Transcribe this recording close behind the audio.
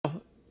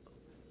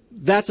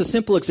that's a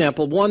simple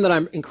example. One that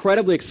I'm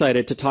incredibly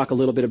excited to talk a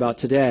little bit about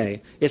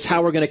today is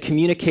how we're going to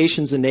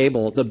communications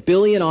enable the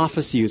billion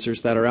Office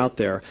users that are out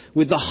there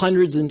with the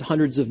hundreds and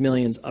hundreds of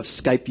millions of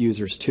Skype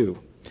users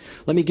too.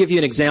 Let me give you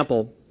an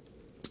example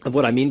of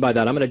what I mean by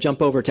that. I'm going to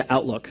jump over to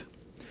Outlook.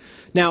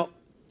 Now,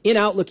 in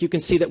Outlook, you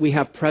can see that we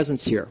have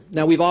presence here.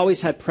 Now, we've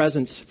always had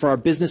presence for our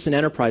business and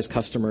enterprise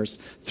customers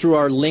through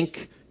our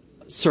Link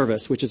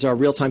service, which is our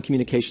real-time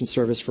communication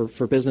service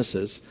for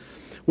businesses.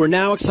 We're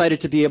now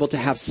excited to be able to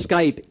have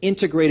Skype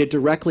integrated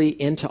directly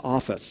into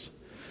Office.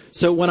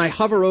 So when I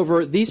hover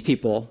over these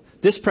people,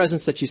 this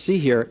presence that you see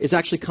here is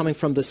actually coming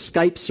from the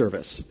Skype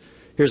service.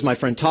 Here's my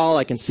friend Tal.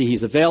 I can see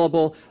he's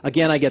available.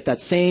 Again, I get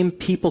that same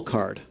people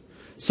card.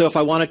 So if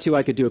I wanted to,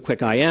 I could do a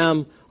quick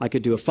IM, I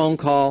could do a phone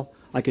call,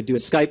 I could do a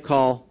Skype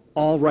call,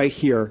 all right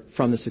here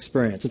from this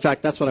experience. In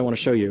fact, that's what I want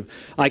to show you.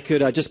 I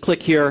could just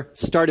click here,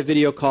 start a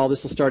video call.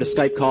 This will start a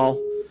Skype call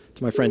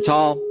to my friend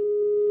Tal.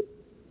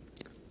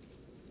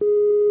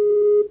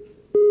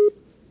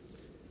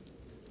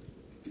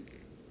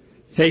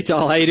 Hey,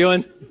 Tal, how you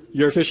doing?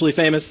 You're officially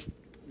famous?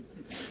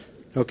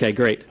 Okay,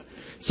 great.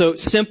 So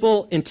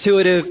simple,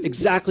 intuitive,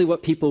 exactly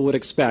what people would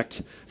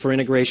expect for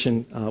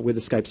integration with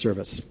the Skype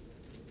service.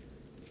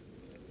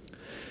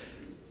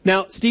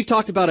 Now, Steve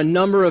talked about a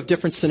number of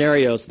different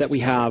scenarios that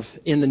we have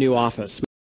in the new Office.